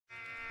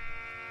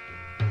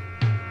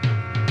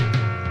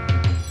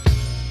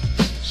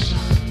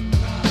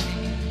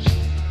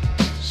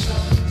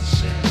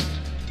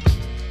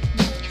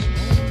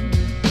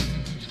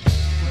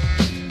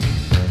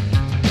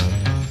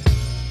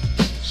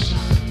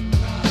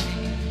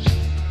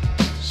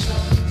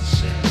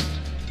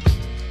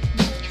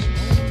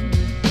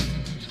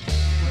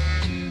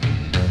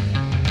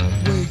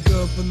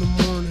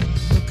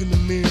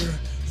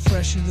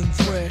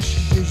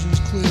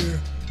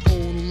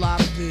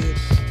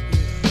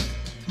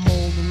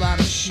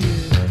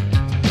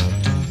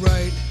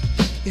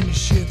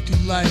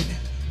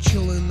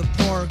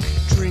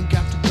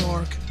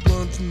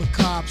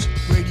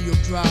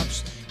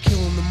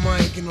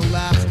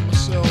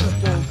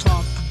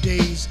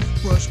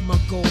my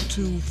gold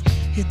tooth.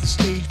 Hit the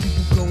stage,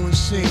 people go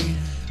insane.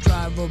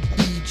 Drive up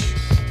beach,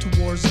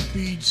 towards the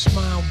beach.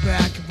 Smile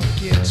back if I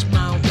get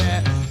smiled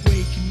at.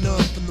 Waking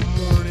up in the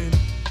morning,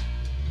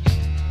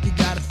 you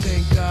gotta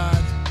thank God.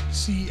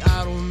 See,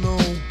 I don't know,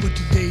 but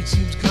today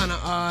seems kinda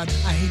odd.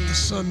 I hate the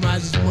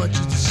sunrise as much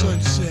as the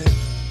sunset.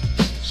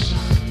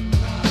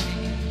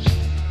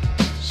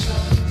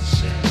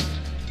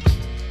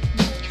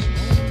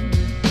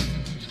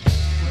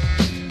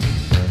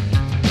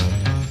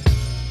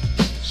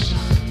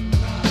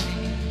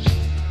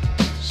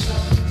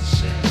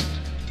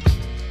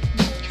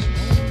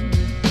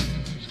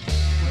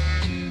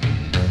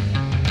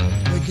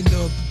 Waking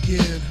up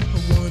again,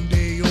 I'm 1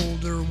 day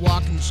older,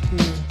 walking to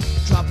school,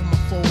 dropping my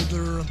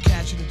folder, I'm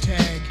catching a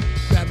tag,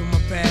 grabbing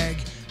my bag,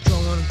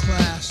 drawing in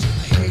class.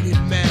 I hated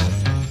math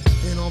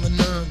and all the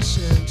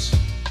nonsense.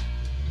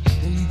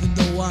 Well, even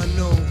though I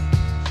know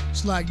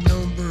it's like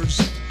numbers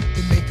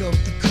that make up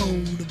the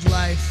code of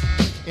life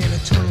and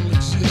eternal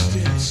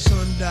existence.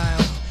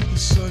 Sundial and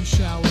sun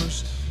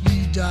showers,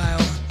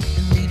 redial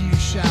and meteor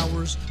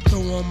showers.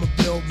 Throw on my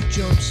velvet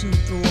jumpsuit,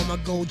 throw on my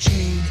gold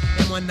chain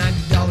and my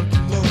 $90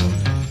 cologne.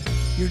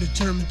 You're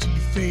determined to be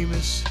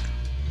famous,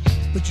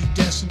 but you're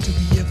destined to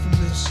be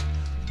infamous.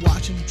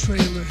 Watching the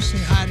trailer, say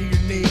hi to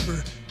your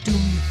neighbor. Do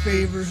me a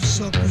favor,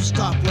 sucker,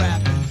 stop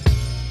rapping.